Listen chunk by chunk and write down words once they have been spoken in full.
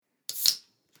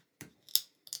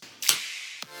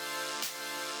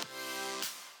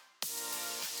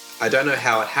I don't know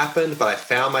how it happened, but I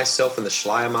found myself in the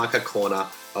Schleiermacher corner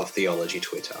of theology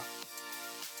Twitter.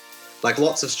 Like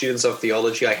lots of students of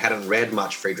theology, I hadn't read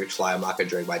much Friedrich Schleiermacher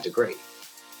during my degree.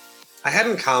 I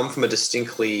hadn't come from a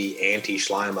distinctly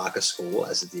anti-Schleiermacher school,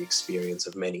 as is the experience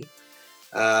of many,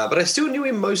 but I still knew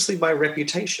him mostly by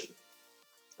reputation.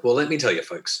 Well, let me tell you,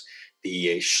 folks,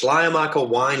 the Schleiermacher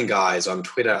wine guys on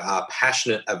Twitter are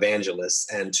passionate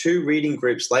evangelists, and 2 reading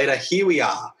groups later, here we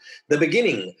are, the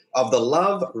beginning of the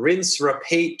Love, Rinse,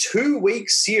 Repeat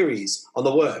 2-week series on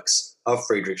the works of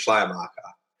Friedrich Schleiermacher,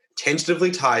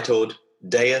 tentatively titled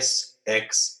Deus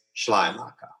Ex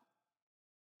Schleiermacher.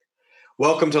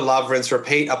 Welcome to Love, Rinse,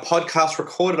 Repeat, a podcast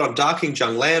recorded on Darking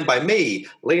Jung land by me,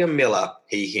 Liam Miller,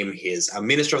 he, him, his, a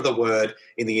minister of the Word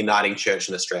in the Uniting Church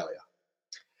in Australia.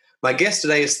 My guest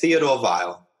today is Theodore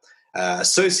Weil,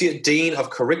 Associate Dean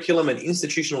of Curriculum and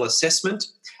Institutional Assessment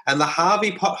and the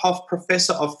Harvey Pothoff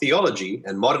Professor of Theology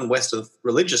and Modern Western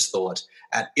Religious Thought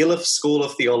at Iliff School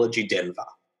of Theology, Denver.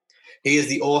 He is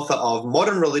the author of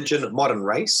Modern Religion, Modern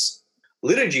Race,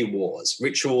 Liturgy Wars,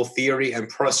 Ritual Theory and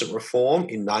Protestant Reform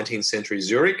in 19th Century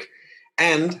Zurich,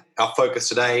 and our focus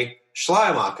today,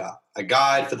 Schleiermacher, A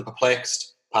Guide for the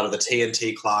Perplexed, part of the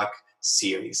T&T Clark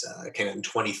series. It came out in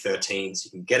 2013, so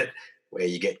you can get it where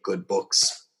you get good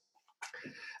books.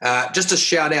 Just a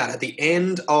shout out, at the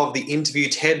end of the interview,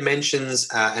 Ted mentions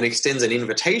and extends an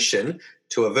invitation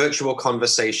to a virtual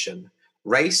conversation,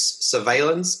 Race,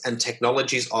 Surveillance and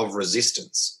Technologies of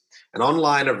Resistance, an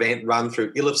online event run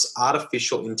through Iliff's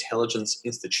Artificial Intelligence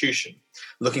Institution,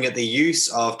 looking at the use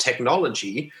of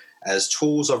technology as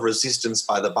tools of resistance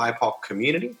by the BIPOC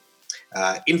community.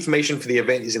 Information for the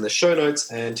event is in the show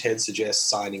notes, and Ted suggests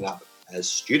signing up as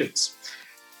students.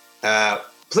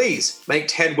 Please make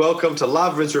Ted welcome to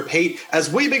Love, Rinse, Repeat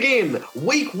as we begin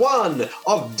week 1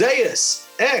 of Deus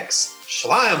Ex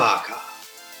Schleiermacher.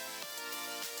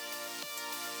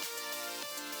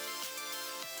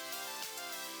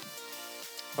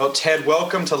 Well, Ted,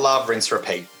 welcome to Love, Rinse,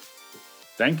 Repeat.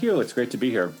 Thank you. It's great to be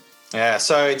here. Yeah,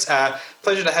 so it's a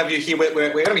pleasure to have you here.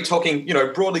 We're going to be talking,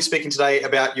 broadly speaking today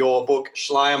about your book,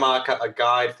 Schleiermacher, A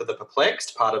Guide for the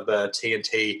Perplexed, part of the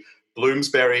T&T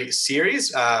Bloomsbury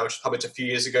series, which was published a few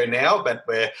years ago now, but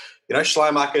where,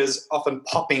 Schleiermacher's often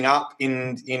popping up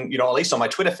in at least on my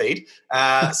Twitter feed.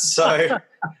 So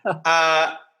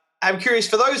I'm curious,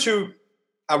 for those who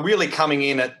are really coming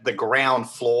in at the ground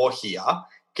floor here,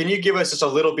 can you give us just a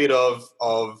little bit of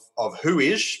who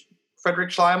is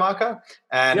Friedrich Schleiermacher,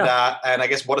 and I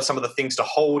guess what are some of the things to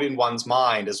hold in one's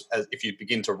mind as if you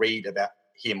begin to read about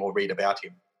him or read about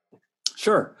him?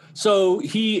 Sure. So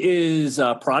he is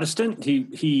Protestant.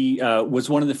 He was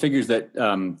one of the figures that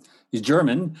is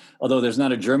German, although there's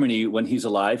not a Germany when he's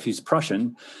alive. He's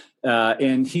Prussian,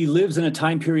 and he lives in a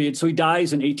time period. So he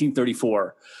dies in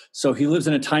 1834. So he lives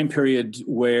in a time period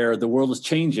where the world is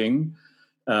changing.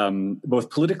 Both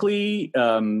politically,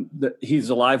 he's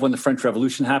alive when the French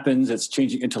Revolution happens. It's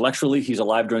changing intellectually. He's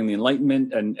alive during the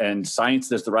Enlightenment and science.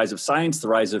 There's the rise of science, the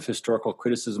rise of historical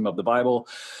criticism of the Bible.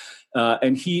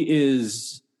 And he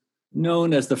is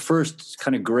known as the first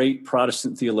kind of great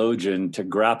Protestant theologian to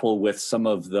grapple with some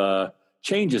of the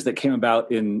changes that came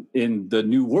about in the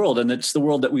New World. And it's the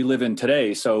world that we live in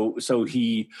today. So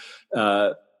he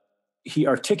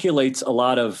articulates a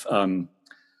lot of...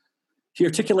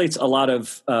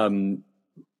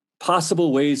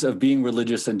 possible ways of being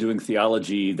religious and doing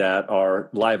theology that are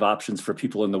live options for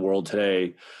people in the world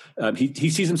today. He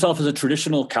sees himself as a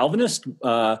traditional Calvinist,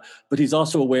 but he's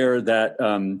also aware that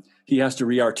he has to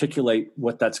re-articulate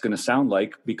what that's going to sound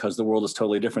like because the world is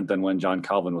totally different than when John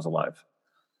Calvin was alive.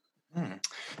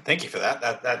 Thank you for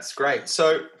that. That's great.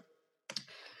 So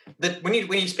when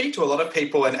you speak to a lot of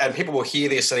people, and people will hear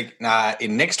this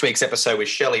in next week's episode with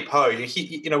Shelley Poe,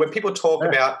 when people talk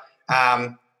about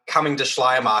coming to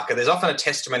Schleiermacher, there's often a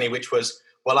testimony which was,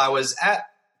 well, I was at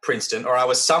Princeton or I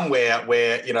was somewhere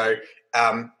where,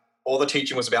 all the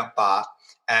teaching was about Barth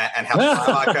and how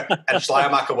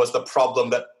Schleiermacher was the problem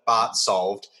that Barth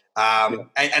solved. And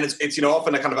it's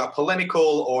often a kind of a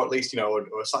polemical or at least, or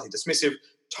a slightly dismissive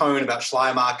tone about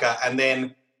Schleiermacher, and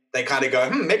then they kind of go,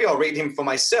 maybe I'll read him for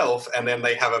myself, and then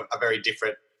they have a very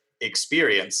different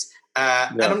experience.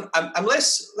 And I'm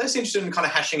less interested in kind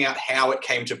of hashing out how it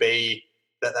came to be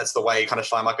that's the way kind of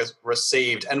Schleiermacher's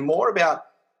received, and more about,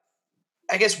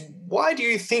 I guess, why do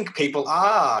you think people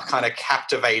are kind of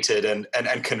captivated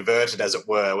and converted, as it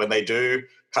were, when they do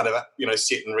kind of,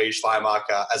 sit and read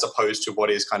Schleiermacher as opposed to what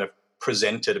is kind of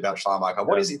presented about Schleiermacher?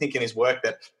 What does he think in his work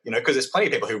that, because there's plenty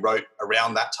of people who wrote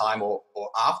around that time or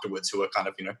afterwards who are kind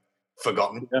of,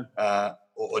 forgotten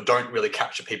or don't really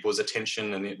capture people's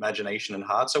attention and imagination and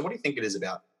heart. So what do you think it is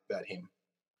about him?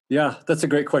 Yeah, that's a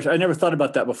great question. I never thought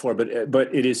about that before, but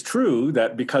it is true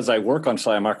that because I work on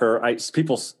Schleiermacher,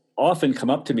 people often come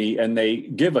up to me and they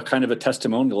give a kind of a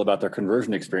testimonial about their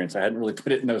conversion experience. I hadn't really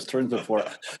put it in those terms before.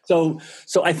 So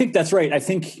I think that's right. I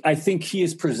think he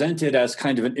is presented as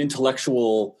kind of an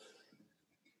intellectual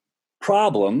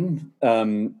problem,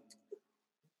 and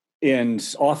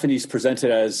often he's presented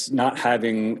as not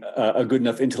having a good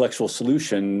enough intellectual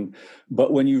solution.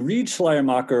 But when you read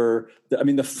Schleiermacher,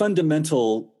 the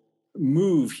fundamental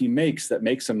move he makes that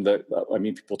makes him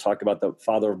people talk about the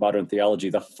father of modern theology.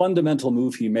 The fundamental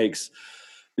move he makes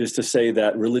is to say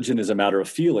that religion is a matter of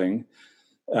feeling.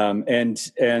 He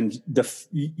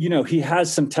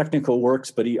has some technical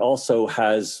works, but he also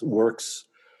has works.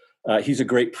 He's a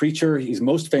great preacher. He's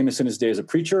most famous in his day as a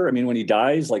preacher. I mean, when he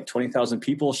dies, like 20,000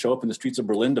 people show up in the streets of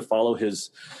Berlin to follow his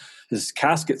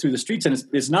casket through the streets. And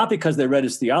it's not because they read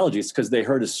his theology. It's because they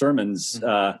heard his sermons.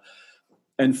 Mm-hmm.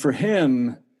 And for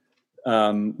him,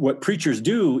 what preachers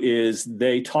do is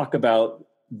they talk about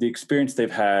the experience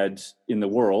they've had in the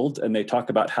world, and they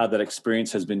talk about how that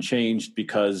experience has been changed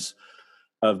because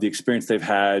of the experience they've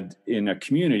had in a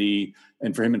community.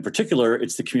 And for him in particular,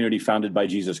 it's the community founded by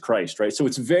Jesus Christ, right? So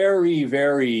it's very,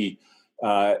 very,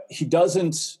 he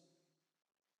doesn't,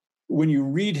 when you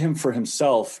read him for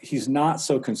himself, he's not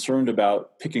so concerned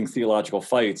about picking theological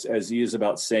fights as he is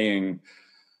about saying,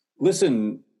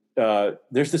 listen,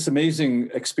 there's this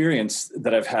amazing experience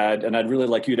that I've had, and I'd really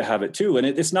like you to have it too. And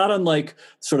it's not unlike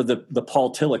sort of the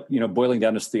Paul Tillich, boiling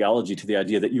down his theology to the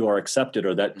idea that you are accepted,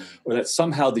 or that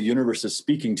somehow the universe is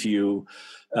speaking to you.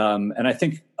 And I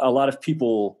think a lot of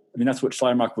people, that's what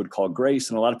Schleiermacher would call grace.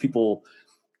 And a lot of people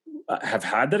have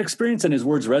had that experience, and his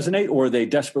words resonate, or they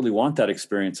desperately want that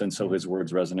experience. And so his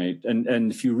words resonate.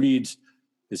 And if you read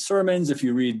his sermons, if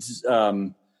you read,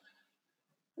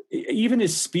 even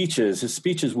his speeches,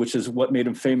 which is what made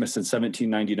him famous in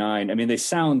 1799.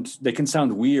 They can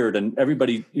sound weird. And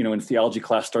everybody, in theology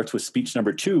class starts with speech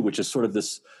number 2, which is sort of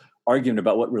this argument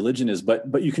about what religion is.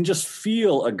 But you can just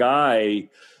feel a guy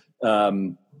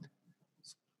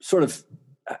sort of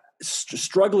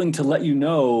struggling to let you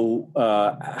know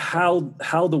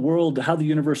how the world, how the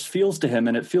universe feels to him.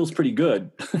 And it feels pretty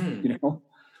good,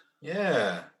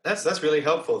 Yeah, that's really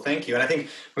helpful. Thank you. And I think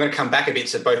we're going to come back a bit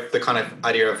to both the kind of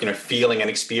idea of, feeling and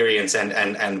experience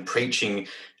and preaching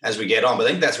as we get on. But I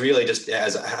think that's really just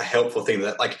as a helpful thing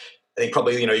that, like, I think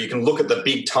probably, you can look at the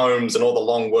big tomes and all the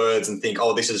long words and think,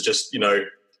 oh, this is just,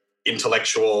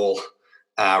 intellectual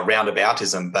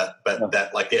roundaboutism. But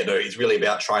that, it's really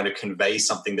about trying to convey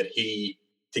something that he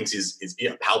thinks is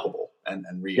palpable and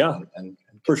real. Yeah. And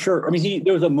for sure.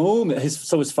 There was a moment,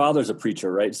 his father's a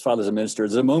preacher, right? His father's a minister.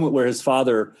 There's a moment where his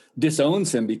father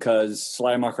disowns him because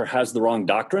Schleiermacher has the wrong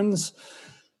doctrines.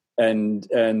 And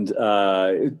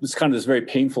it was kind of this very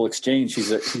painful exchange.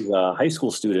 He's a high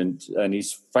school student, and he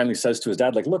finally says to his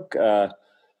dad, like, look,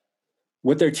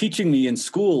 what they're teaching me in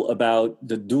school about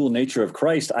the dual nature of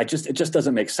Christ, it just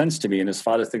doesn't make sense to me. And his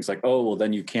father thinks like, oh, well,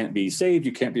 then you can't be saved.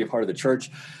 You can't be a part of the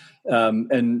church.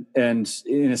 And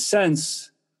in a sense,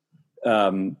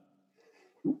 the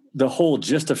whole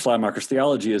gist of Schleiermacher's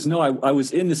theology is, no, I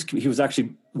was in this, he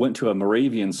went to a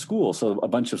Moravian school. So a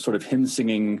bunch of sort of hymn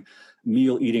singing,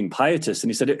 meal eating pietists. And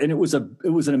he said, and it was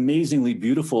an amazingly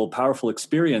beautiful, powerful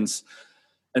experience.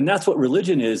 And that's what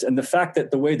religion is. And the fact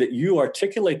that the way that you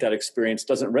articulate that experience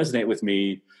doesn't resonate with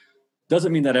me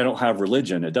doesn't mean that I don't have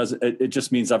religion. It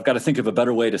just means I've got to think of a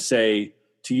better way to say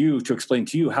to you, to explain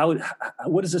to you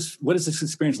what is this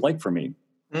experience like for me?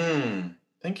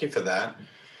 Thank you for that.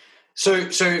 So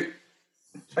actually,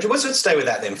 let's stay with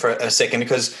that then for a second,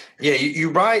 because you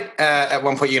write at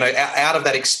one point, out of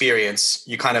that experience,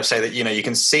 you kind of say that, you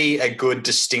can see a good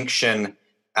distinction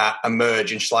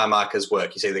emerge in Schleiermacher's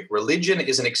work. You say that religion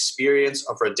is an experience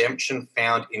of redemption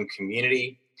found in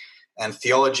community, and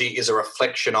theology is a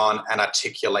reflection on and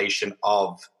articulation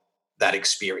of that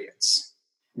experience.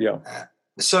 Yeah.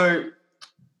 So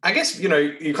I guess, you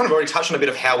kind of already touched on a bit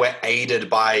of how we're aided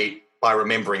by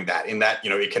remembering that, in that,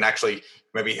 it can actually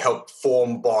maybe help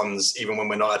form bonds even when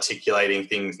we're not articulating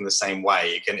things in the same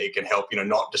way. It can help,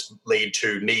 not just lead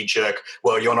to knee-jerk,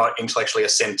 well, you're not intellectually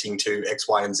assenting to X,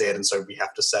 Y, and Z, and so we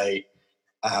have to say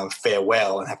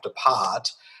farewell and have to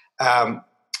part. But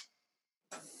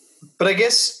I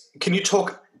guess, can you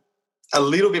talk a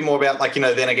little bit more about,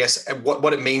 then I guess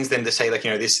what it means then to say,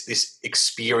 this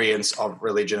experience of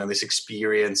religion and this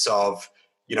experience of,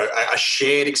 a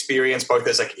shared experience, both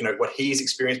as what he's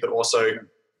experienced, but also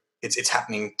it's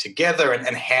happening together,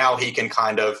 and how he can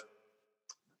kind of,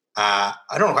 I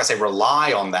don't know if I say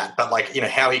rely on that, but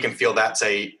how he can feel that's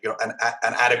an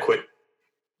adequate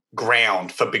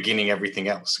ground for beginning everything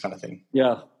else, kind of thing.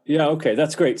 Yeah. Yeah. Okay.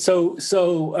 That's great.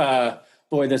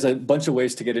 Boy, there's a bunch of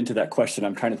ways to get into that question.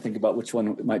 I'm trying to think about which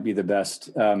one might be the best.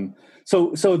 It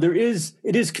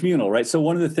is communal, right? So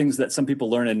one of the things that some people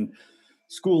learn in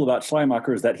school about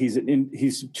Schleiermacher is that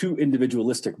he's too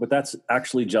individualistic, but that's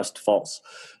actually just false.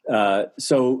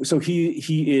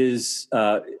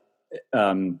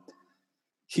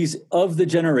 He's of the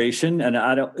generation, and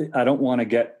I don't want to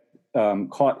get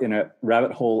caught in a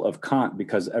rabbit hole of Kant,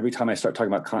 because every time I start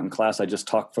talking about Kant in class, I just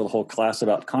talk for the whole class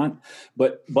about Kant.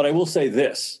 But I will say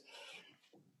this: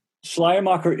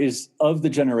 Schleiermacher is of the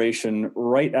generation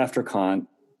right after Kant,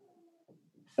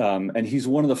 and he's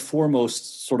one of the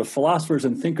foremost sort of philosophers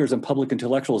and thinkers and public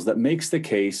intellectuals that makes the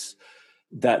case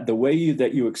that the way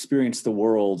that you experience the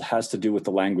world has to do with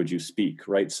the language you speak,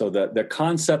 right? So the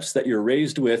concepts that you're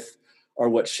raised with are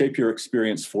what shape your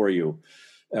experience for you.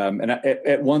 And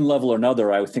at one level or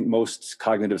another, I would think most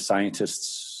cognitive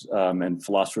scientists and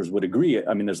philosophers would agree.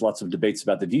 I mean, there's lots of debates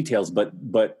about the details, but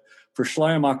for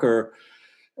Schleiermacher,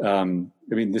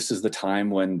 this is the time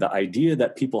when the idea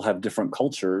that people have different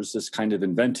cultures is kind of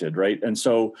invented, right? And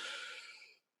so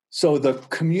the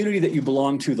community that you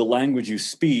belong to, the language you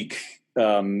speak,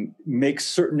 makes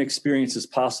certain experiences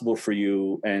possible for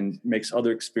you and makes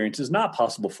other experiences not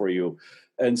possible for you.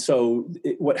 And so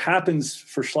what happens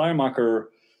for Schleiermacher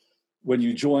when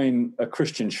you join a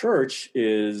Christian church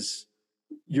is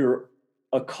you're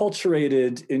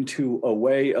acculturated into a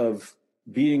way of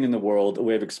being in the world, a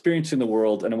way of experiencing the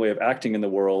world, and a way of acting in the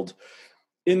world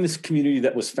in this community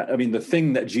that was, the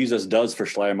thing that Jesus does for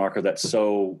Schleiermacher that's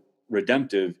so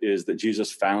redemptive is that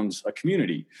Jesus founds a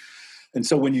community. And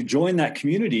so when you join that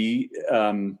community,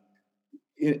 in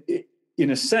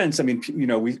a sense,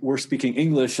 we're speaking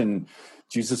English and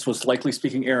Jesus was likely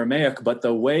speaking Aramaic, but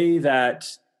the way that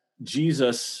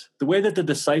the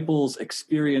disciples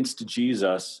experienced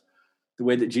Jesus, the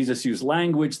way that Jesus used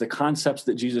language, the concepts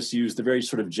that Jesus used, the very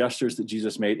sort of gestures that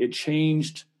Jesus made, it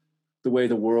changed the way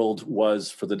the world was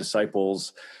for the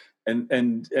disciples.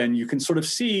 And you can sort of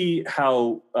see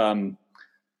how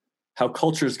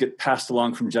cultures get passed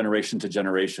along from generation to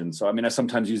generation. So, I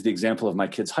sometimes use the example of my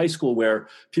kids' high school where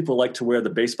people like to wear the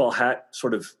baseball hat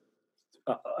sort of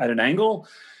at an angle.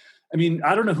 I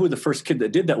don't know who the first kid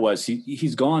that did that was.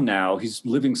 He's gone now. He's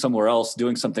living somewhere else,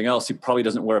 doing something else. He probably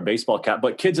doesn't wear a baseball cap,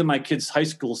 but kids in my kids' high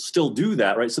school still do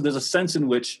that, right? So there's a sense in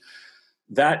which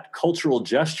that cultural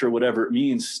gesture, whatever it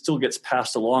means, still gets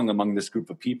passed along among this group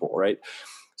of people, right?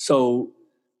 So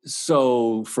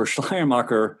for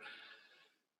Schleiermacher,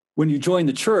 when you join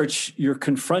the church, you're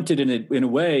confronted in a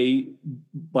way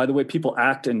by the way people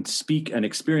act and speak and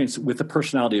experience with the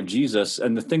personality of Jesus.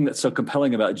 And the thing that's so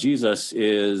compelling about Jesus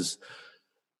is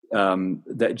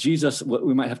that Jesus,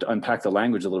 we might have to unpack the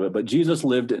language a little bit, but Jesus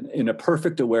lived in a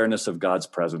perfect awareness of God's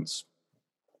presence.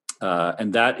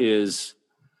 And that is,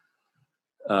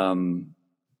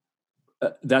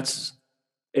 that's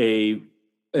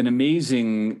an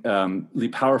amazingly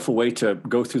powerful way to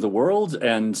go through the world.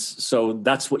 And so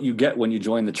that's what you get when you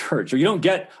join the church. Or you don't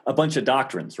get a bunch of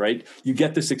doctrines, right? You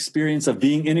get this experience of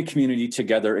being in a community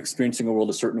together, experiencing the world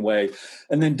a certain way.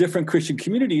 And then different Christian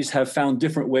communities have found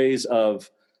different ways of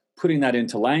putting that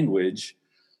into language.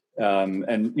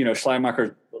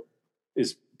 Schleiermacher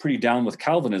is pretty down with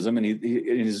Calvinism, and he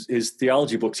in his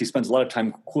theology books, he spends a lot of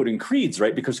time quoting creeds,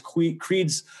 right? Because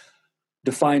creeds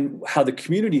define how the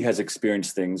community has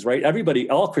experienced things, right?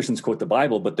 All Christians quote the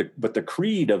Bible, but the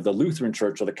creed of the Lutheran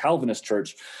Church or the Calvinist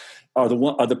Church are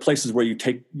the places where you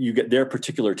get their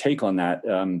particular take on that,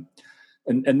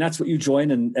 and that's what you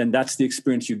join, and that's the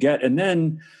experience you get. And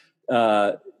then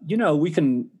we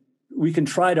can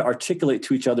try to articulate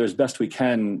to each other as best we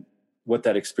can what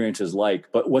that experience is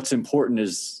like, but what's important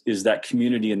is that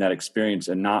community and that experience,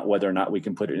 and not whether or not we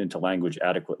can put it into language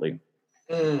adequately.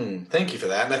 Thank you for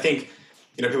that. And I think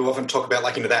people often talk about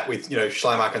that with,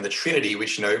 Schleiermacher and the Trinity,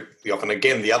 which, we often,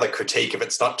 again, the other critique, if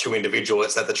it's not too individual,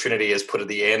 it's that the Trinity is put at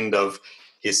the end of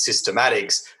his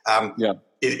systematics,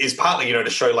 is partly, to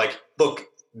show look,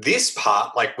 this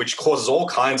part, which causes all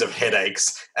kinds of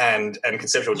headaches and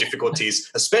conceptual difficulties,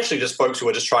 especially just folks who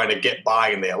are just trying to get by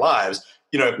in their lives,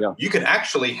 you can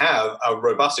actually have a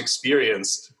robust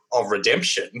experience of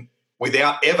redemption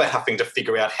without ever having to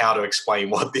figure out how to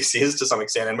explain what this is to some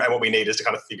extent. And what we need is to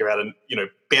kind of figure out,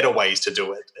 better ways to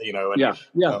do it,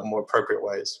 more appropriate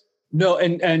ways. No,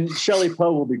 and Shelley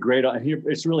Poe will be great on here.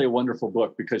 It's really a wonderful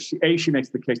book because she makes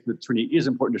the case that the Trinity is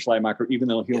important to Schleiermacher, even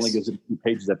though he only gives it a few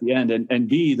pages at the end. And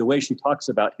B, the way she talks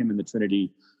about him and the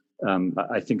Trinity,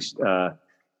 I think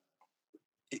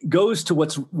goes to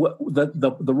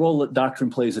the role that doctrine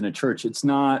plays in a church. It's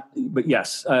not, but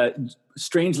yes,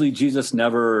 strangely, Jesus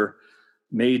never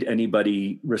made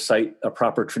anybody recite a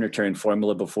proper Trinitarian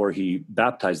formula before he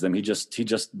baptized them. He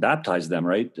just baptized them,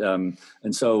 right? And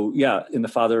so, yeah, in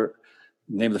the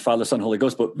name of the Father, Son, Holy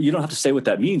Ghost. But you don't have to say what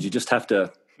that means. You just have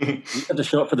to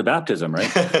show up for the baptism,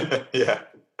 right? Yeah,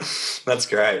 that's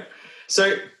great.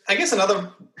 So I guess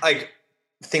another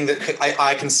thing that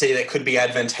I can see that could be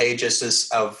advantageous is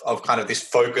of kind of this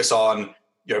focus on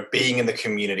being in the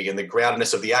community and the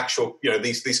groundedness of the actual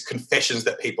these confessions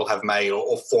that people have made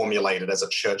or formulated as a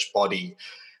church body.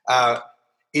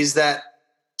 Is that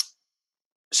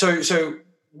so?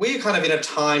 We're kind of in a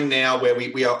time now where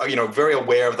we are very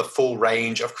aware of the full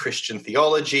range of Christian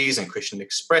theologies and Christian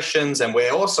expressions, and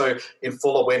we're also in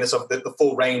full awareness of the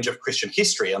full range of Christian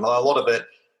history, and a lot of it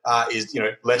is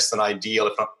less than ideal,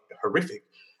 if not horrific.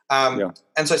 And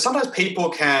so sometimes people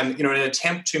can, in an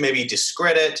attempt to maybe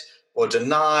discredit or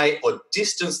deny or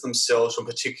distance themselves from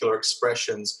particular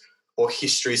expressions or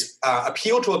histories,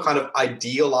 appeal to a kind of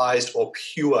idealized or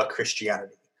pure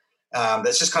Christianity.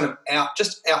 That's just kind of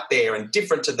out there and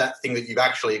different to that thing that you've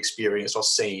actually experienced or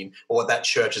seen or what that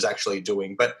church is actually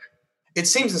doing. But it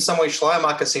seems in some way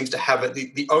Schleiermacher seems to have it.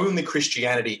 The only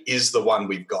Christianity is the one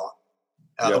we've got,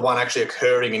 the one actually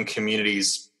occurring in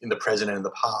communities in the present and in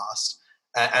the past.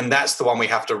 And that's the one we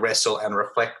have to wrestle and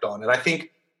reflect on. And I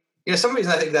think, some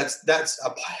reason I think that's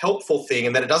a helpful thing,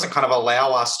 and that it doesn't kind of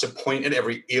allow us to point at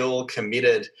every ill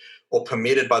committed or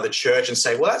permitted by the church and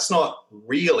say, well, that's not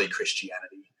really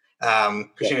Christianity.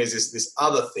 Christianity is this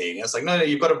other thing. And it's like, no,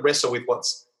 you've got to wrestle with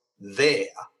what's there.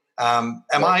 Am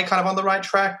I kind of on the right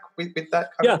track with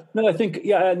that? I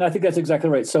think that's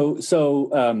exactly right. So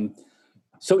in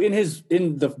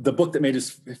the book that made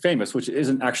us famous, which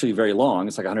isn't actually very long,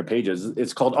 it's like 100 pages.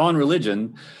 It's called On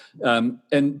Religion,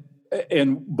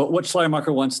 but what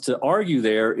Schleiermacher wants to argue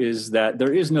there is that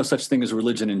there is no such thing as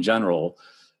religion in general.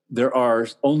 There are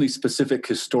only specific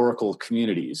historical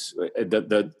communities.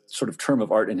 The sort of term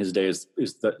of art in his day is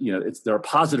that there are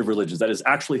positive religions, that is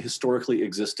actually historically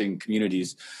existing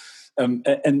communities,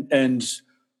 and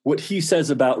what he says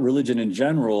about religion in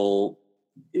general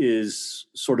is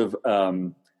sort of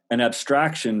an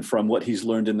abstraction from what he's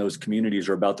learned in those communities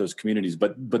or about those communities.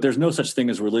 But there's no such thing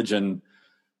as religion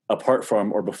apart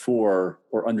from or before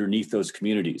or underneath those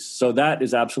communities. So that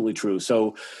is absolutely true.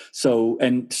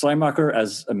 And Schleiermacher,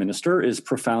 as a minister, is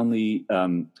profoundly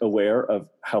aware of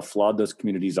how flawed those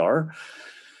communities are.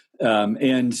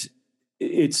 And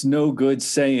it's no good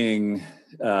saying,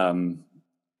 so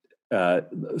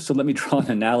let me draw an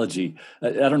analogy. I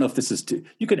don't know if this is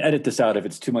you can edit this out if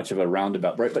it's too much of a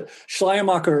roundabout, right? But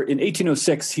Schleiermacher in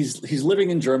 1806, he's living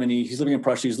in Germany, he's living in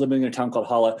Prussia, he's living in a town called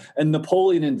Halle, and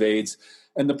Napoleon invades.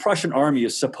 And the Prussian army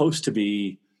is supposed to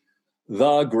be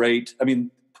Prussia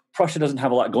doesn't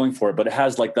have a lot going for it, but it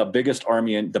has like the biggest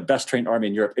army and the best trained army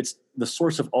in Europe. It's the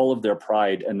source of all of their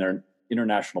pride and their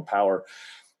international power.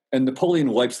 And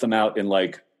Napoleon wipes them out in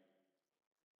like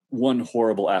one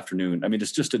horrible afternoon. I mean,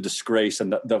 it's just a disgrace.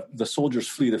 And the soldiers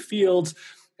flee the fields.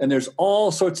 And there's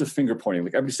all sorts of finger pointing.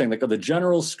 Like everybody's saying, like, oh, the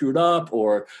generals screwed up,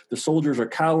 or the soldiers are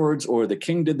cowards, or the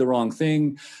king did the wrong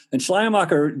thing. And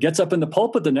Schleiermacher gets up in the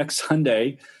pulpit the next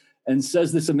Sunday and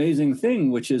says this amazing thing,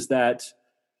 which is that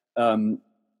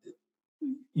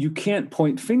you can't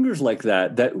point fingers like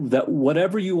that. That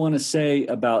whatever you want to say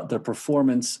about the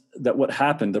performance,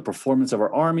 the performance of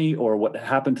our army, or what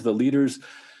happened to the leaders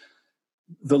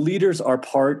are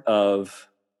part of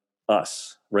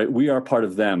us. Right? We are part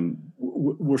of them.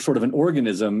 We're sort of an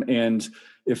organism. And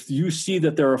if you see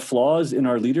that there are flaws in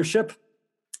our leadership,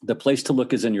 the place to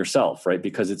look is in yourself, right?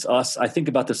 Because it's us. I think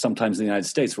about this sometimes in the United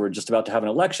States. We're just about to have an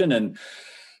election. And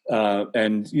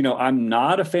I'm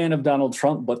not a fan of Donald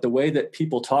Trump, but the way that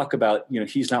people talk about,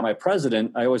 he's not my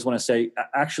president, I always want to say,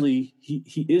 actually,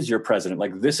 he is your president.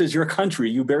 Like, this is your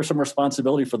country. You bear some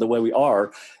responsibility for the way we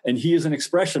are. And he is an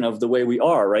expression of the way we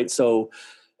are, right? So,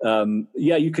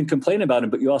 you can complain about it,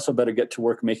 but you also better get to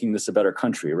work making this a better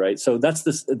country, right? So that's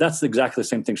exactly the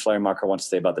same thing Schleiermacher wants to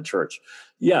say about the church.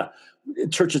 Yeah,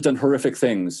 church has done horrific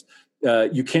things.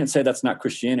 You can't say that's not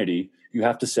Christianity. You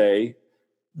have to say,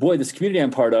 boy, this community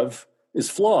I'm part of is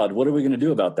flawed. What are we going to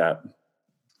do about that?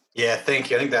 Yeah,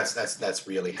 thank you. I think that's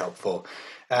really helpful.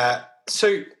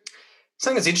 So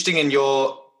something that's interesting in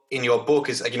your book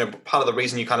is, part of the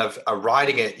reason you kind of are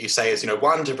writing it, you say is,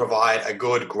 one, to provide a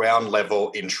good ground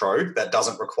level intro that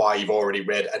doesn't require you've already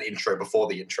read an intro before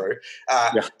the intro.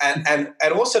 And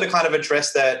also to kind of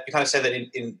address that, you kind of say that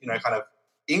in kind of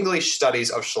English studies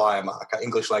of Schleiermacher,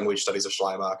 English language studies of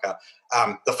Schleiermacher,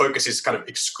 the focus is kind of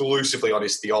exclusively on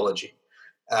his theology,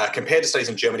 compared to studies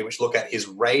in Germany, which look at his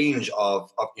range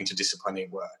of interdisciplinary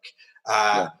work.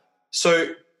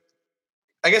 So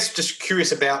I guess just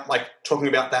curious about like talking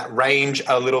about that range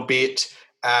a little bit,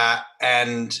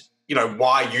 and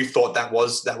why you thought that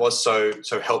was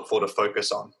so helpful to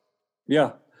focus on.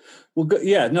 Yeah. Well, good.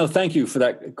 Yeah. No, thank you for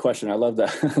that question. I love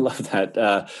that. I love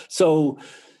that.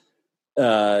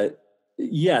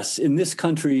 Yes, in this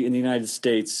country, in the United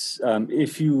States,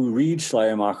 if you read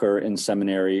Schleiermacher in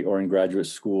seminary or in graduate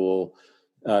school,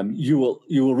 you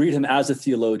will read him as a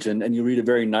theologian, and you read a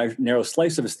very narrow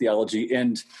slice of his theology,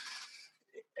 and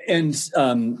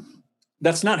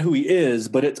that's not who he is,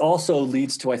 but it also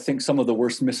leads to, I think, some of the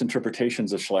worst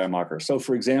misinterpretations of Schleiermacher. So,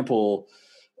 for example,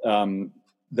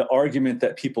 the argument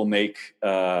that people make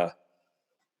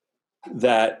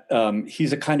that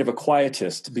he's a kind of a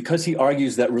quietist because he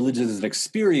argues that religion is an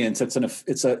experience. It's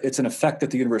an effect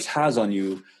that the universe has on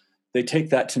you. They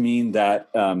take that to mean that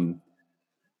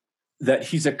that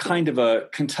he's a kind of a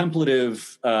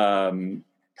contemplative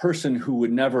person who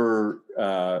would never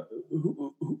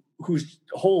whose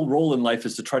whole role in life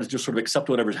is to try to just sort of accept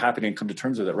whatever's happening and come to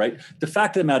terms with it. Right. The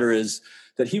fact of the matter is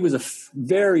that he was a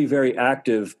very, very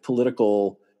active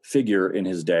political figure in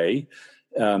his day.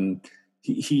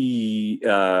 He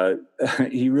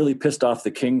really pissed off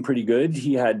the king pretty good.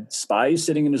 He had spies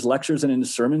sitting in his lectures and in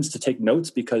his sermons to take notes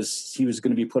because he was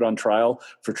going to be put on trial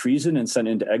for treason and sent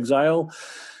into exile.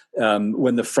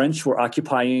 When the French were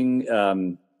occupying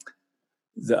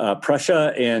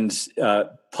Prussia and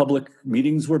public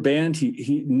meetings were banned,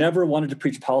 he never wanted to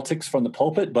preach politics from the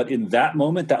pulpit, but in that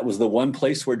moment, that was the one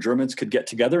place where Germans could get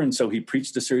together, and so he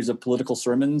preached a series of political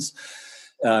sermons.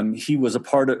 He was a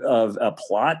part of a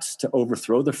plot to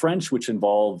overthrow the French, which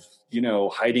involved,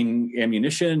 hiding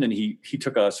ammunition. And he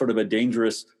took a sort of a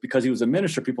dangerous, because he was a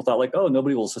minister, people thought like, oh,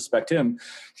 nobody will suspect him.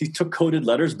 He took coded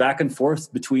letters back and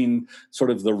forth between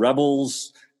sort of the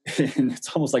rebels, and it's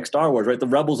almost like Star Wars, right? The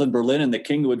rebels in Berlin and the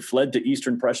king who had fled to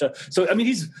Eastern Prussia. So, I mean,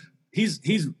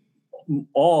 he's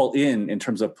all in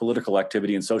terms of political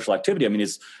activity and social activity. I mean,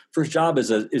 his first job is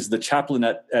the chaplain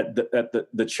at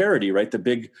the charity, right? The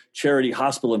big charity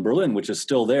hospital in Berlin, which is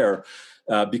still there,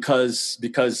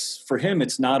 because for him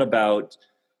it's not about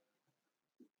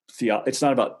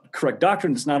correct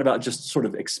doctrine. It's not about just sort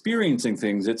of experiencing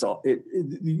things.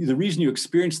 The reason you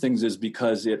experience things is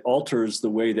because it alters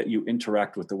the way that you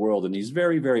interact with the world. And he's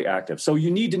very, very active. So you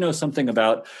need to know something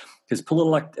about his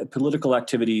political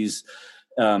activities.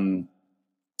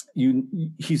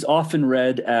 He's often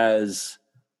read as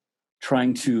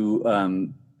trying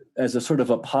to, as a sort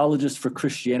of apologist for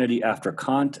Christianity after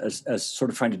Kant, as sort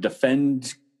of trying to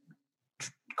defend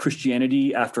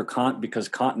Christianity after Kant, because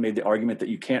Kant made the argument that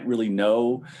you can't really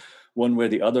know one way or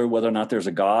the other whether or not there's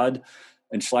a God.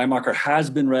 And Schleiermacher has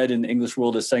been read in the English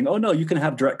world as saying, oh, no, you can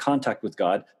have direct contact with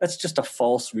God. That's just a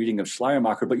false reading of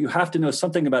Schleiermacher, but you have to know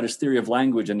something about his theory of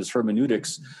language and his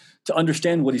hermeneutics to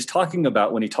understand what he's talking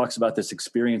about when he talks about this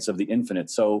experience of the infinite.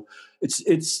 So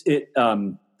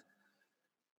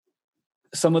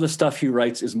some of the stuff he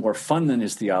writes is more fun than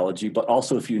his theology, but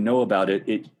also if you know about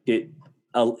it,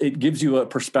 it gives you a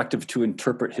perspective to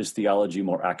interpret his theology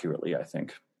more accurately, I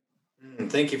think.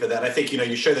 Thank you for that. I think,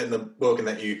 you show that in the book, and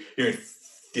that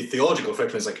the theological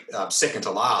reflection is like second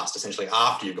to last, essentially,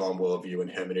 after you've gone worldview and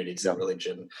hermeneutics and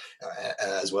religion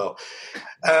as well.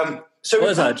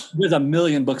 There's a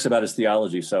million books about his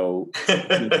theology, so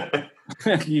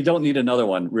you don't need another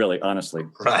one, really, honestly.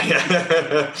 Right.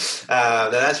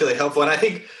 That's really helpful. And I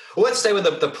think, let's stay with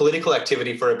the political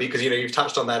activity for a bit, because, you've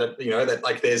touched on that, that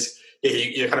like there's,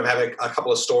 you kind of have a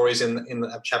couple of stories in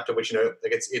the chapter, which, like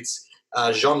it's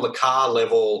Jean Le Carre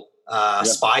level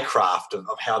spycraft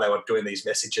of how they were doing these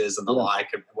messages and the like,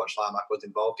 and what Schleiermacher was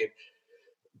involved in.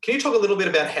 Can you talk a little bit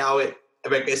about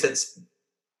it's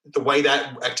the way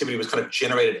that activity was kind of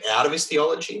generated out of his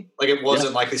theology? Like, it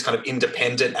wasn't like this kind of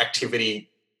independent activity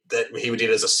that he did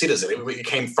as a citizen. It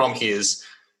came from his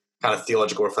kind of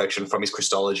theological reflection, from his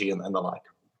Christology and the like.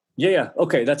 Yeah.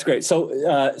 Okay, that's great. So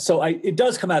it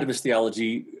does come out of his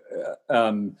theology,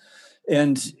 and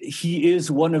he is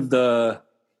one of the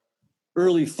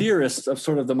early theorists of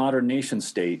sort of the modern nation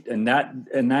state, and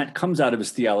that comes out of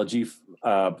his theology,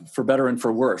 for better and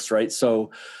for worse, right?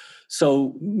 So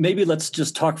maybe let's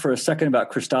just talk for a second about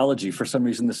Christology. For some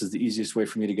reason, this is the easiest way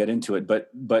for me to get into it,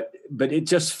 but it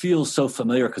just feels so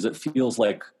familiar because it feels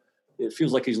like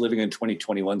he's living in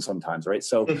 2021 sometimes, right?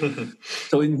 So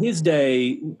in his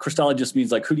day, Christology just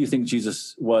means like, who do you think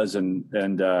Jesus was, and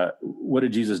what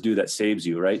did Jesus do that saves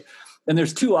you, right? And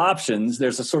there's two options.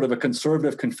 There's a sort of a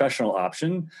conservative confessional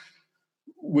option,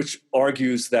 which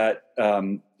argues that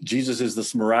Jesus is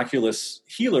this miraculous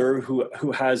healer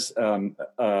who has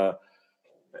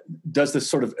does this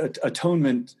sort of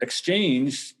atonement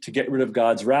exchange to get rid of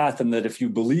God's wrath, and that if you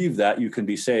believe that, you can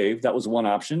be saved. That was one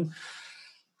option.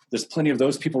 There's plenty of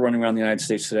those people running around the United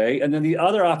States today. And then the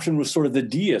other option was sort of the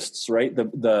deists, right?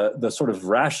 The sort of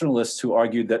rationalists who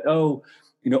argued that,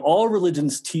 all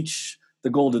religions teach the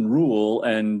golden rule,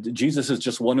 and Jesus is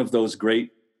just one of those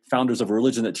great founders of a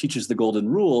religion that teaches the golden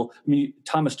rule. I mean,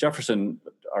 Thomas Jefferson,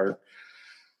 our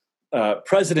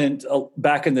president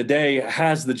back in the day,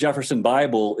 has the Jefferson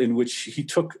Bible, in which he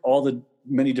took all the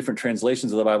many different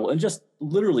translations of the Bible and just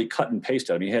literally cut and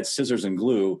pasted. I mean, he had scissors and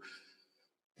glue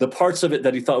the parts of it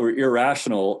that he thought were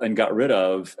irrational and got rid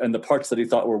of, and the parts that he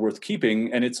thought were worth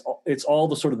keeping. And it's all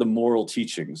the sort of the moral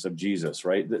teachings of Jesus,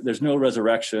 right? There's no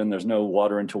resurrection. There's no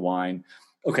water into wine.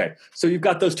 Okay, so you've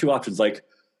got those two options. Like,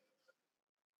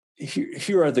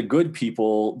 here are the good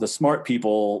people, the smart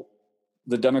people,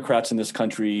 the Democrats in this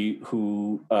country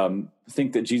who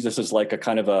think that Jesus is like a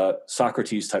kind of a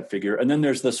Socrates type figure. And then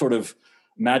there's the sort of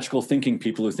magical thinking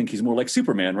people who think he's more like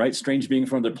Superman, right? Strange being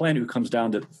from another planet who comes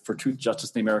down for truth,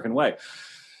 justice, the American way.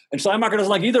 And Schleiermacher doesn't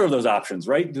like either of those options,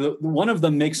 right? One of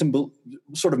them makes him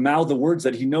sort of mouth the words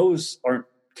that he knows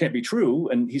can't be true.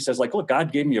 And he says, like, look,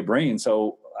 God gave me a brain,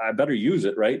 so I better use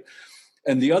it, right?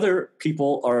 And the other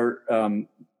people are,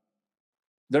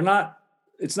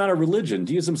 it's not a religion.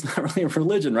 Deism's not really a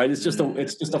religion, right? It's just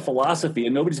a philosophy,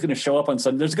 and nobody's going to show up on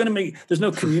Sunday. There's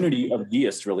no community of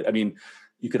deists, really. I mean,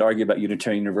 you could argue about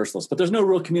Unitarian Universalists, but there's no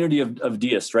real community of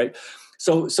deists, right?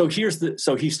 So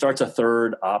he starts a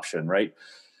third option, right?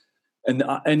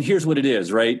 And here's what it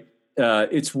is, right?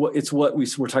 It's what we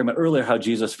were talking about earlier, how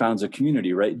Jesus founds a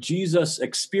community, right? Jesus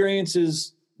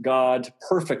experiences God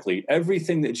perfectly.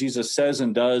 Everything that Jesus says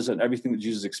and does, and everything that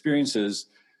Jesus experiences,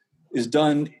 is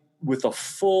done with a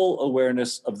full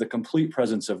awareness of the complete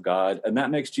presence of God, and that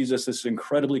makes Jesus this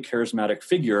incredibly charismatic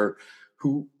figure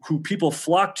who people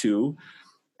flock to.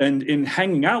 And in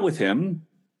hanging out with him,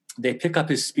 they pick up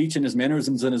his speech and his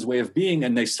mannerisms and his way of being,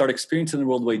 and they start experiencing the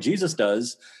world the way Jesus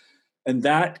does. And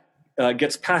that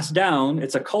gets passed down.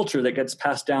 It's a culture that gets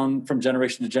passed down from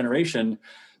generation to generation,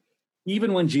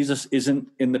 even when Jesus isn't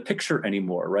in the picture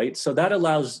anymore, right? So that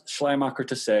allows Schleiermacher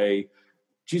to say,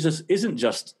 Jesus isn't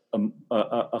just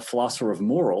a philosopher of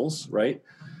morals, right?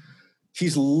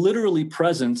 He's literally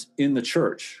present in the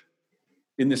church,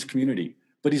 in this community.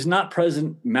 But he's not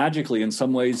present magically in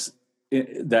some ways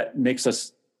that makes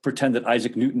us pretend that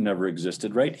Isaac Newton never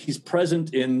existed, right? He's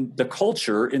present in the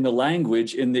culture, in the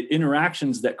language, in the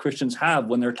interactions that Christians have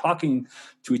when they're talking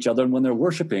to each other and when they're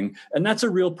worshiping. And that's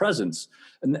a real presence.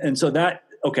 And so that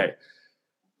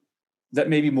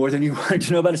may be more than you wanted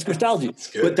to know about his Christology.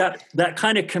 But that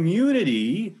kind of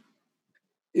community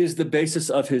is the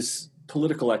basis of his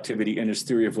political activity and his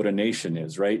theory of what a nation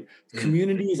is, right?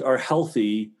 Communities are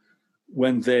healthy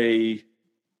when they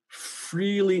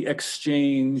freely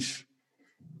exchange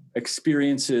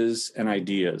experiences and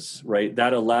ideas, right?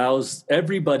 That allows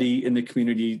everybody in the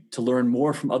community to learn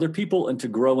more from other people and to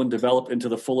grow and develop into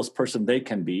the fullest person they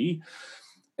can be.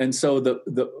 And so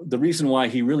the reason why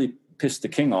he really pissed the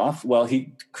king off, well,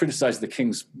 he criticized the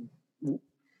king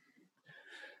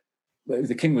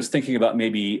was thinking about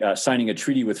maybe signing a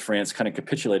treaty with France, kind of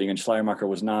capitulating, and Schleiermacher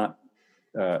was not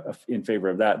in favor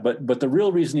of that. But the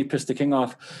real reason he pissed the king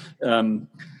off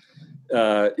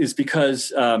is because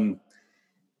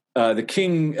the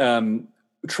king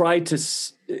tried to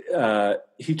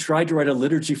write a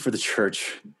liturgy for the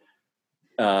church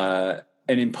and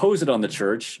impose it on the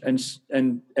church. And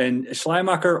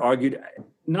Schleiermacher argued,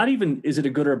 not even is it a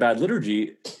good or a bad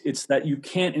liturgy, it's that you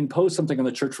can't impose something on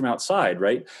the church from outside,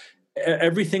 right?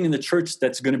 Everything in the church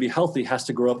that's going to be healthy has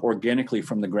to grow up organically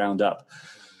from the ground up.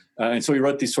 And so he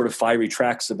wrote these sort of fiery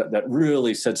tracts that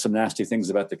really said some nasty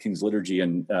things about the king's liturgy,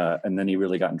 and then he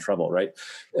really got in trouble, right?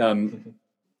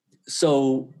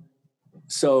 So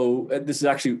this is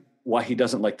actually why he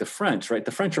doesn't like the French, right?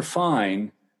 The French are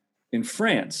fine in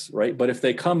France, right? But if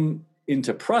they come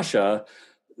into Prussia,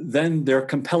 then they're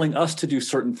compelling us to do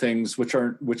certain things which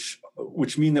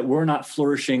mean that we're not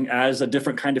flourishing as a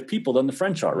different kind of people than the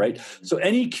French are, right? So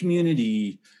any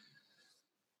community,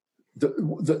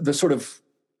 the sort of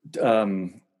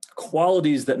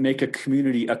qualities that make a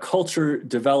community, a culture,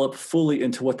 develop fully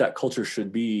into what that culture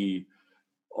should be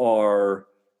are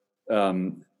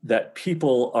that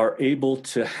people are able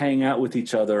to hang out with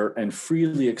each other and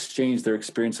freely exchange their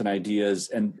experience and ideas,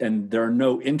 and there are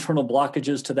no internal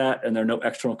blockages to that, and there are no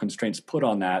external constraints put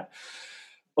on that.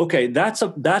 Okay, that's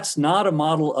not a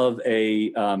model of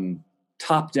a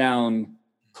top-down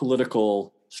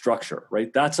political structure,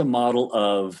 right? That's a model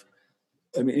of,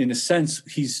 I mean, in a sense,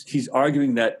 he's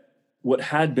arguing that what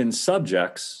had been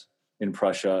subjects in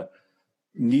Prussia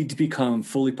need to become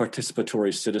fully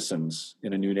participatory citizens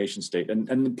in a new nation state.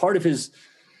 And part of his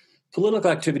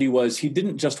political activity was he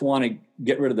didn't just want to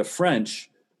get rid of the French.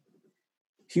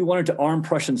 He wanted to arm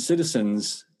Prussian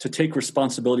citizens to take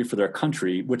responsibility for their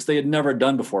country, which they had never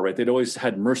done before, right? They'd always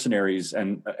had mercenaries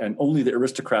and only the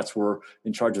aristocrats were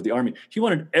in charge of the army. He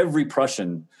wanted every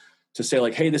Prussian to say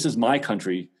like, hey, this is my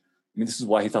country. I mean, this is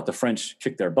why he thought the French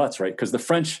kicked their butts, right? Because the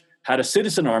French had a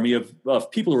citizen army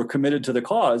of people who were committed to the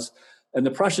cause, and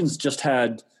the Prussians just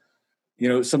had,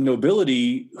 some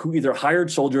nobility who either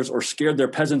hired soldiers or scared their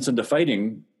peasants into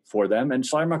fighting for them. And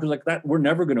Schleiermacher was like, that we're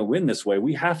never going to win this way.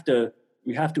 We have to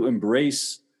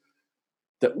embrace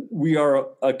that we are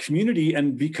a community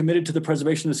and be committed to the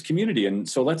preservation of this community. And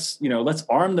so let's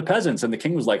arm the peasants. And the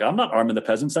king was like, I'm not arming the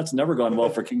peasants. That's never gone well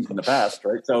for kings in the past,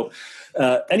 right? So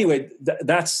anyway,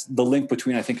 that's the link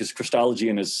between, I think, his Christology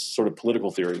and his sort of political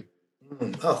theory.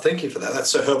 Oh, thank you for that. That's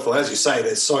so helpful. As you say,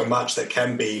 there's so much that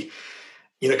can be,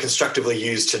 constructively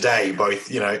used today,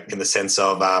 both, in the sense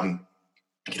of,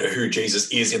 who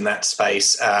Jesus is in that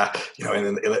space,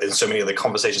 in so many of the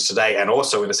conversations today, and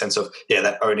also in a sense of,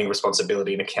 that owning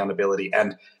responsibility and accountability,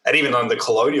 and even on the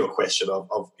colonial question of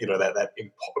that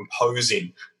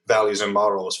imposing values and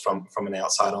morals from an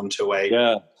outside onto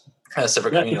a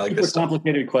separate community like this. It's a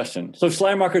complicated question. So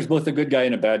Schleiermacher is both a good guy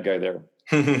and a bad guy there.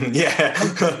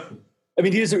 Yeah. I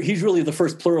mean, he's really the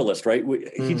first pluralist, right?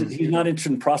 He's not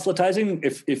interested in proselytizing.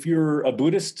 If you're a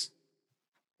Buddhist,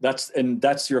 that's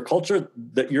your culture,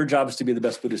 that your job is to be the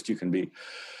best Buddhist you can be.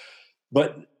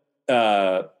 But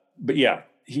yeah,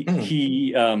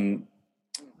 I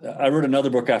wrote another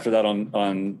book after that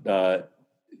on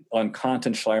Kant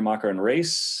and Schleiermacher and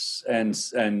race, and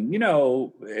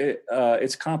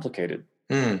it's complicated.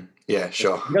 Yeah,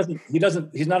 sure.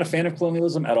 He's not a fan of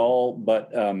colonialism at all, but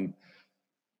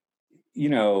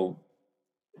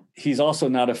he's also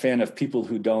not a fan of people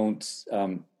who don't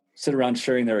sit around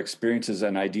sharing their experiences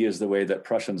and ideas the way that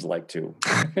Prussians like to.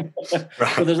 Right.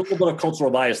 So there's a little bit of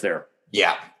cultural bias there.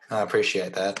 Yeah, I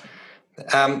appreciate that.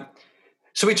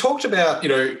 So we talked about,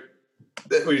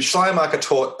 Schleiermacher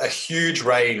taught a huge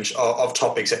range of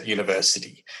topics at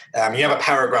university. You have a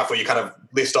paragraph where you kind of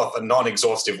list off a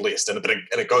non-exhaustive list, and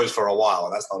it goes for a while,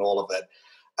 and that's not all of it.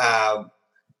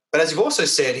 But as you've also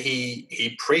said,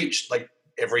 he preached like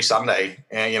every Sunday,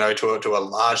 to a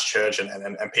large church,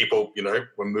 and people,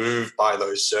 were moved by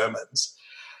those sermons.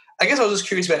 I guess I was just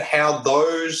curious about how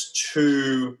those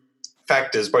two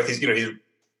factors, both the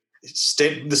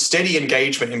steady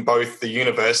engagement in both the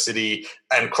university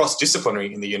and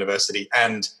cross-disciplinary in the university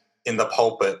and in the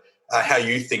pulpit, how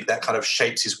you think that kind of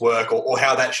shapes his work, or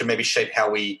how that should maybe shape how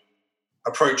we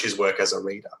approach his work as a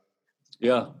reader.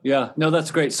 Yeah. No,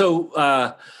 that's great.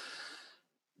 So,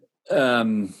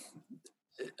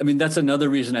 that's another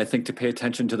reason I think to pay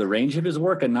attention to the range of his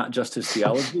work and not just his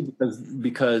theology,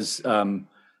 because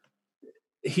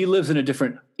he lives in a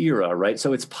different era, right?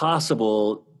 So it's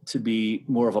possible to be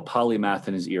more of a polymath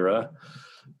in his era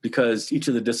because each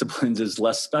of the disciplines is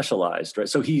less specialized, right?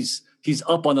 So he's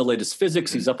up on the latest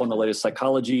physics, he's up on the latest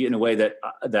psychology in a way that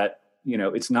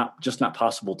it's not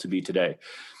possible to be today.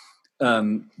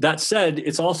 That said,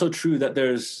 it's also true that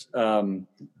there's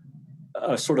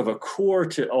a sort of a core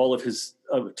to all of his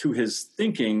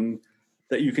thinking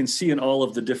that you can see in all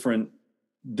of the different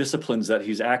disciplines that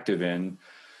he's active in.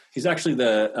 He's actually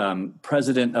the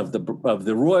president of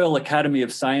the Royal Academy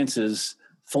of Sciences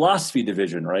philosophy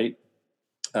division, right?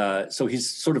 So he's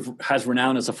sort of has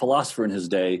renown as a philosopher in his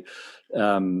day,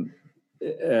 and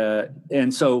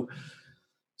so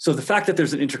the fact that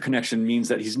there's an interconnection means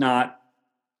that he's not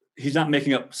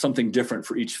making up something different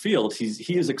for each field.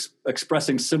 He is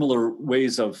expressing similar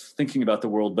ways of thinking about the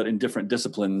world, but in different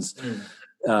disciplines.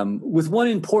 With one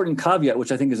important caveat,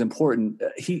 which I think is important,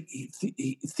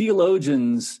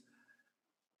 theologians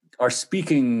are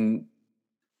speaking.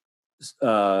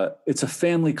 It's a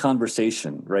family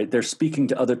conversation, right? They're speaking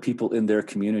to other people in their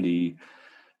community,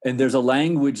 and there's a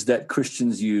language that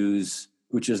Christians use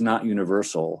which is not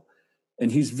universal.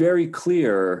 And he's very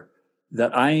clear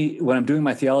that when I'm doing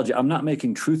my theology, I'm not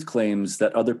making truth claims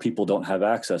that other people don't have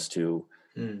access to.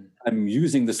 I'm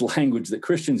using this language that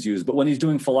Christians use. But when he's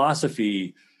doing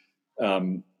philosophy,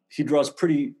 he draws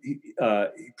pretty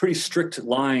strict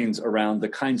lines around the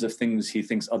kinds of things he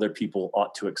thinks other people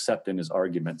ought to accept in his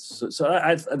arguments.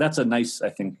 So that's a nice, I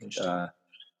think,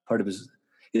 part of his.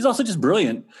 He's also just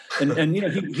brilliant, and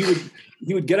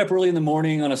he would get up early in the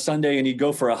morning on a Sunday and he'd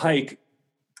go for a hike.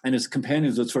 And his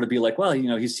companions would sort of be like, well,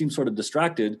 he seems sort of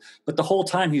distracted, but the whole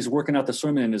time he's working out the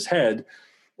sermon in his head.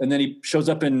 And then he shows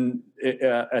up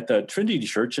at the Trinity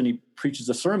Church and he preaches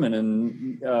a sermon.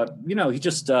 And, he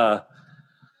just,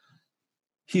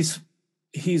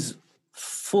 he's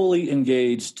fully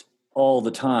engaged all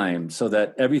the time, so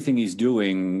that everything he's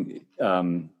doing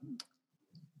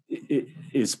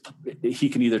he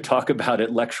can either talk about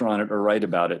it, lecture on it, or write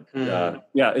about it.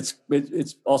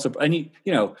 It's also, I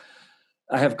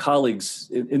have colleagues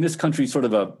in this country. Sort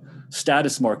of a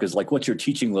status mark is like, what's your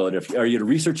teaching load? Are you at a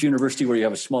research university where you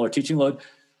have a smaller teaching load?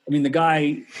 I mean, the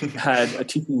guy had a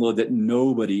teaching load that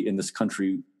nobody in this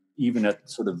country, even at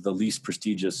sort of the least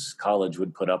prestigious college,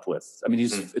 would put up with. I mean,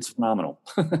 it's phenomenal.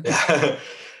 Yeah.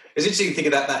 It's interesting to think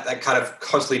of that kind of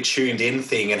constantly tuned in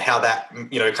thing, and how that,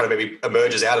 kind of maybe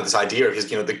emerges out of this idea of his,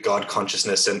 the God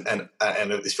consciousness and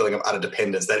this feeling of utter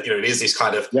dependence, that, it is this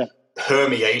kind of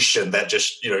permeation that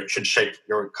just, should shape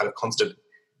your kind of constant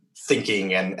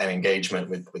thinking and engagement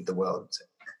with the world.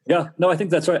 Yeah, no, I think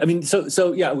that's right. I mean,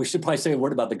 so yeah, we should probably say a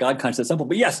word about the God consciousness at some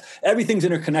point. But yes, everything's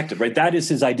interconnected, right? That is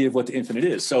his idea of what the infinite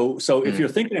is. So if you're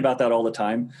thinking about that all the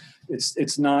time,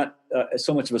 it's not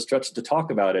so much of a stretch to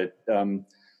talk about it.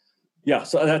 Yeah,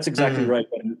 so that's exactly right.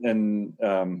 And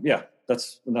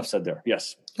that's enough said there.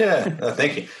 Yes. Yeah,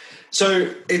 thank you.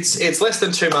 So it's less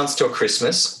than 2 months till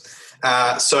Christmas.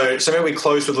 So maybe we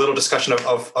close with a little discussion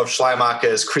of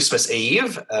Schleiermacher's Christmas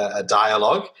Eve, a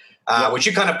dialogue, which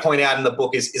you kind of point out in the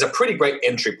book is a pretty great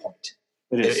entry point.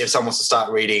 It is. If someone wants to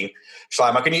start reading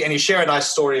Schleiermacher. And you share a nice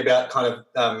story about kind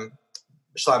of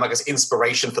Schleiermacher's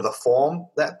inspiration for the form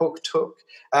that book took.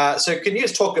 So can you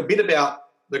just talk a bit about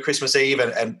the Christmas Eve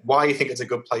and why you think it's a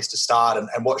good place to start,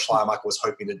 and what Schleiermacher was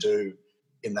hoping to do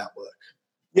in that work?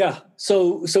 Yeah,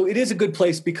 so it is a good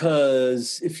place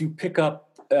because if you pick up,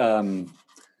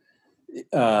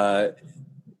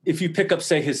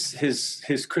 say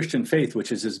his Christian Faith,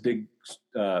 which is his big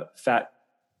fat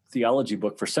theology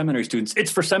book for seminary students,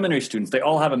 it's for seminary students. They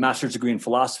all have a master's degree in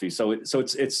philosophy, so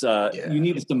it's you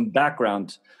need some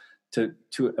background to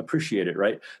appreciate it,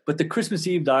 right? But the Christmas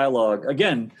Eve dialogue,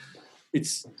 again,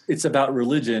 it's about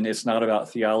religion. It's not about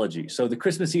theology. So the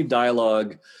Christmas Eve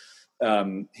dialogue,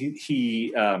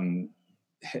 he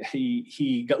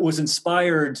was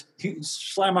inspired.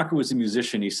 Schleiermacher was a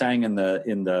musician. He sang in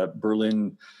the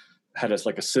Berlin, had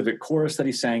a civic chorus that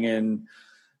he sang in.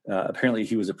 Apparently,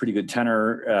 he was a pretty good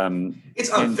tenor.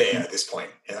 It's unfair at this point.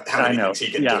 How many things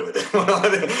he can do with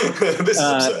it? This is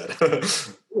absurd.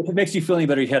 If it makes you feel any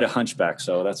better, he had a hunchback,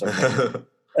 so that's okay.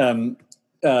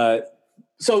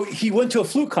 So he went to a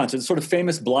flute concert. Sort of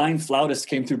famous blind flautist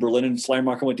came through Berlin, and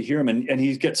Schleiermacher went to hear him, and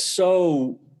he gets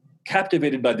so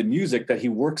captivated by the music that he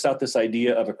works out this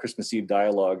idea of a Christmas Eve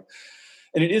dialogue.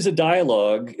 And it is a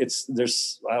dialogue.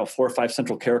 There's 4 or 5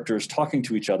 central characters talking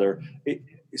to each other.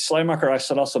 Schleiermacher, I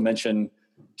should also mention,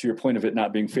 to your point of it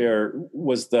not being fair,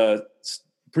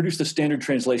 produced a standard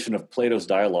translation of Plato's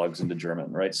dialogues into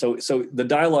German, right? So the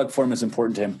dialogue form is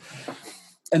important to him.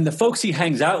 And the folks he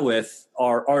hangs out with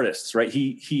are artists, right?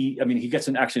 He gets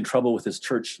actually in trouble with his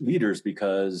church leaders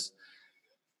because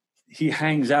he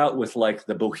hangs out with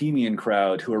the bohemian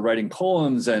crowd who are writing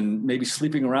poems and maybe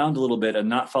sleeping around a little bit and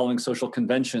not following social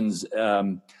conventions,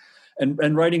 and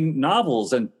writing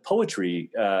novels and poetry.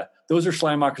 Those are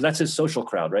Schleiermacher. That's his social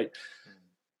crowd, right?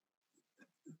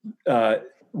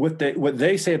 What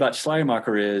they say about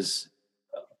Schleiermacher is,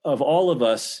 of all of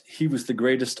us, he was the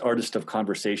greatest artist of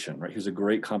conversation, right? He was a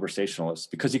great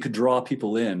conversationalist because he could draw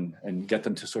people in and get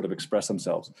them to sort of express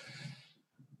themselves.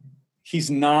 He's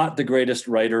not the greatest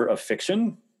writer of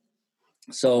fiction.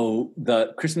 So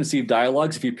the Christmas Eve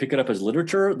dialogues, if you pick it up as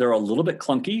literature, they're a little bit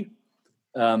clunky.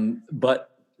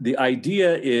 But the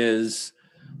idea is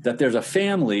that there's a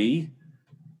family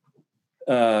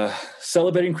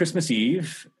celebrating Christmas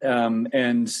Eve,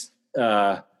 and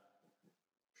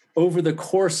over the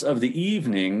course of the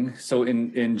evening, so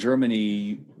in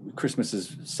Germany, Christmas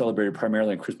is celebrated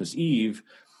primarily on Christmas Eve.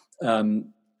 The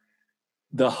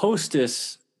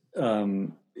hostess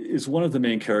is one of the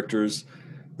main characters.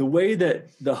 The way that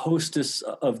the hostess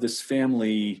of this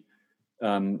family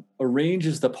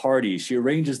arranges the party, she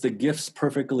arranges the gifts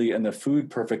perfectly and the food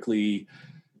perfectly,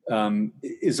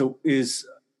 is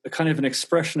a kind of an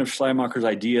expression of Schleiermacher's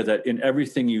idea that in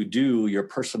everything you do, your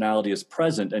personality is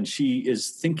present, and she is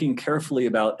thinking carefully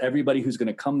about everybody who's going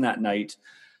to come that night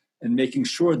and making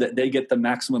sure that they get the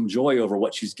maximum joy over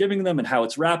what she's giving them and how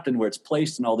it's wrapped and where it's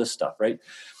placed and all this stuff, right?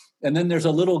 And then there's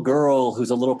a little girl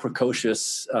who's a little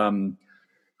precocious,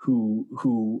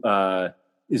 who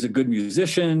is a good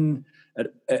musician.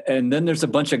 And then there's a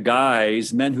bunch of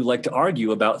guys, men who like to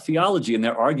argue about theology, and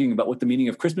they're arguing about what the meaning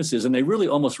of Christmas is, and they really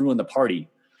almost ruin the party.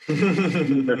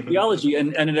 Their theology,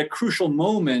 and at a crucial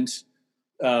moment,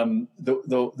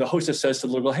 the hostess says to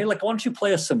the little girl, "Hey, why don't you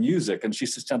play us some music?" And she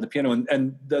sits down at the piano,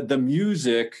 and the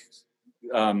music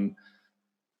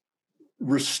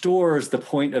restores the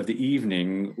point of the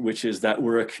evening, which is that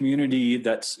we're a community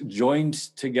that's joined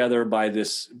together by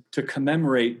this to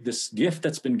commemorate this gift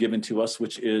that's been given to us,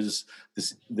 which is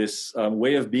this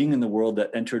way of being in the world that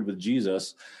entered with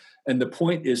Jesus. And the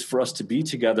point is for us to be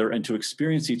together and to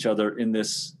experience each other in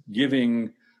this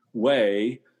giving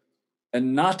way,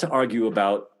 and not to argue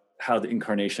about how the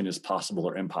incarnation is possible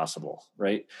or impossible,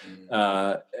 right?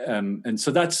 And so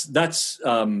that's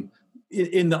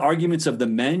in the arguments of the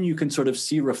men, you can sort of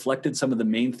see reflected some of the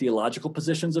main theological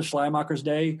positions of Schleiermacher's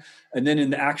day. And then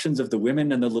in the actions of the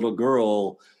women and the little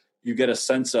girl, you get a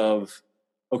sense of,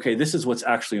 okay, this is what's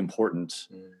actually important.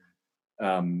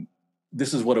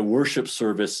 This is what a worship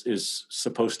service is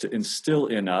supposed to instill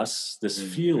in us, this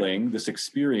feeling, this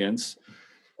experience.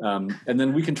 And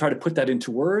then we can try to put that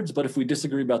into words, but if we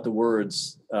disagree about the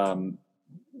words,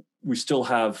 we still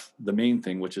have the main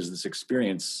thing, which is this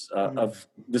experience of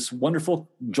this wonderful,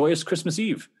 joyous Christmas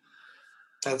Eve.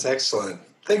 That's excellent.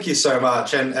 Thank you so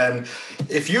much. And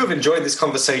if you have enjoyed this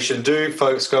conversation, do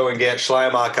folks go and get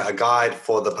Schleiermacher, A Guide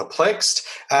for the Perplexed.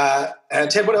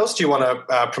 And Ted, what else do you want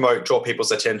to promote, draw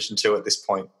people's attention to at this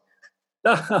point?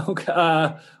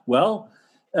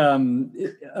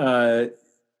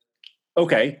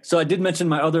 Okay, so I did mention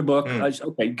my other book.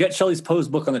 Get Shelley's Poe's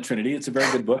book on the Trinity. It's a very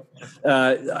good book.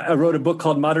 I wrote a book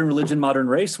called Modern Religion, Modern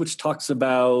Race, which talks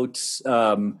about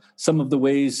some of the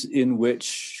ways in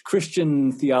which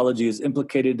Christian theology is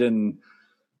implicated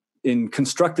in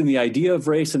constructing the idea of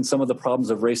race and some of the problems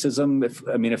of racism.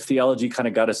 If theology kind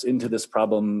of got us into this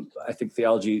problem, I think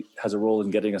theology has a role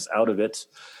in getting us out of it.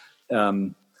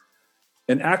 And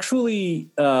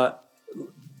actually,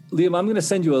 Liam, I'm going to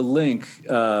send you a link.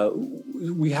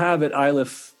 We have at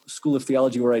Iliff School of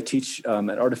Theology, where I teach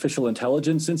at Artificial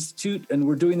Intelligence Institute, and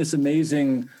we're doing this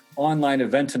amazing online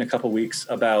event in a couple weeks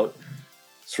about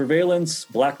surveillance,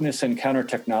 blackness, and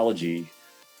counter-technology.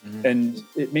 And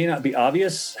it may not be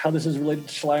obvious how this is related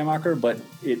to Schleiermacher, but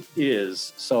it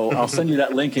is. So I'll send you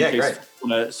that link in case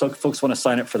folks want to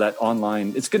sign up for that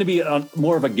online. It's going to be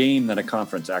more of a game than a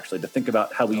conference, actually, to think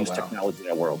about how we use technology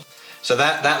in our world. So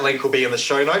that link will be in the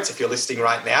show notes. If you're listening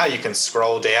right now, you can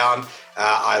scroll down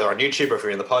either on YouTube or if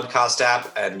you're in the podcast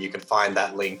app, and you can find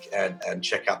that link and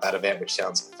check out that event, which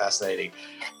sounds fascinating.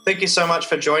 Thank you so much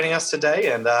for joining us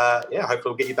today. And hopefully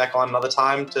we'll get you back on another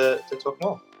time to talk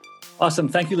more. Awesome.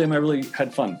 Thank you, Liam. I really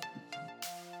had fun.